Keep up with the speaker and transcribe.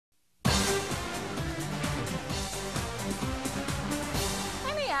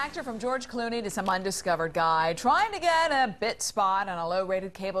actor from George Clooney to some undiscovered guy trying to get a bit spot on a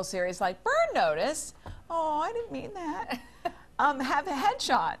low-rated cable series like Burn Notice. Oh, I didn't mean that. Have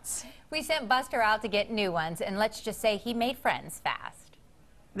headshots. We sent Buster out to get new ones, and let's just say he made friends fast.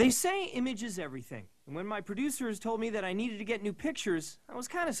 They say image is everything, and when my producers told me that I needed to get new pictures, I was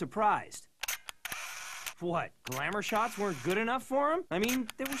kind of surprised. What, glamour shots weren't good enough for him? I mean,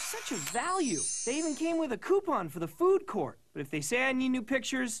 they were such a value. They even came with a coupon for the food court. But if they say I need new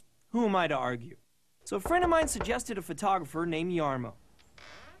pictures, who am I to argue? So a friend of mine suggested a photographer named Yarmo.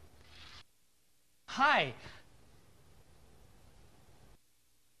 Hi.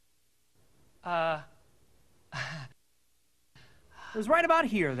 It was right about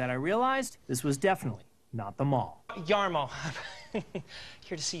here that I realized this was definitely not the mall. Yarmo.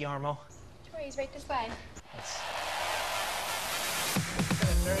 Here to see Yarmo. Tori's right this way.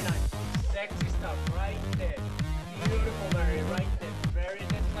 Very nice. Sexy stuff right there. Beautiful, Mary, right there. Very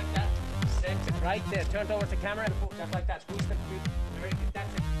nice, like that. Sexy, right there. Turn towards the camera and pull, just like that. Squeeze the feet. Very good.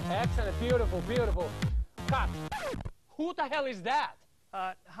 That's it. Excellent. Beautiful, beautiful. Cut. Who the hell is that?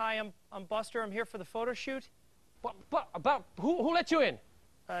 Hi, I'm Buster. I'm here for the photo shoot. Who let you in?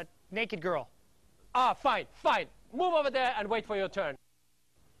 Naked girl. Ah, fine, fine. Move over there and wait for your turn.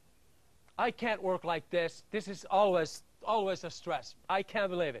 I can't work like this. This is always a stress. I can't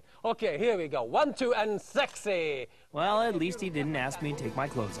believe it. Okay, here we go. 1, 2, and sexy. Well, at least he didn't ask me to take my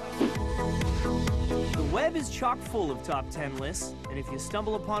clothes off. The web is chock full of top 10 lists, and if you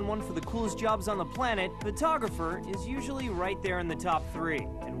stumble upon one for the coolest jobs on the planet, photographer is usually right there in the top 3.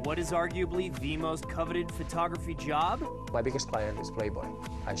 And what is arguably the most coveted photography job? My biggest client is Playboy.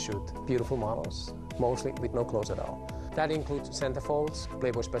 I shoot beautiful models, mostly with no clothes at all. That includes centerfolds,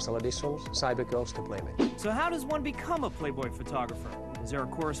 Playboy special editions, cyber girls to Playmate. So how does one become a Playboy photographer? Is there a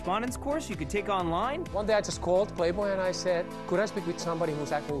correspondence course you could take online? One day I just called Playboy and I said, could I speak with somebody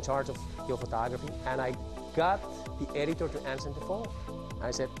who's actually in charge of your photography? And I got the editor to answer the phone.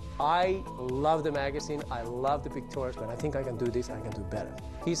 I said, I love the magazine, I love the pictures, but I think I can do this, I can do better.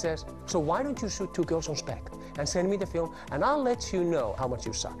 He says, so why don't you shoot 2 girls on spec and send me the film and I'll let you know how much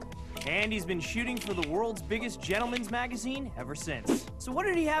you suck. And he's been shooting for the world's biggest gentleman's magazine ever since. So what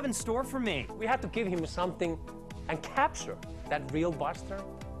did he have in store for me? We had to give him something and capture that real Buster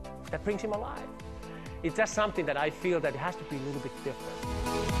that brings him alive. It's just something that I feel that it has to be a little bit different.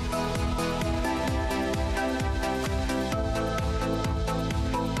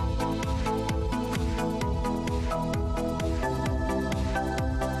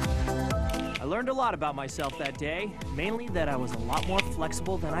 I learned a lot about myself that day, mainly that I was a lot more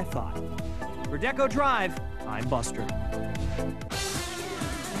flexible than I thought. For Deco Drive, I'm Buster.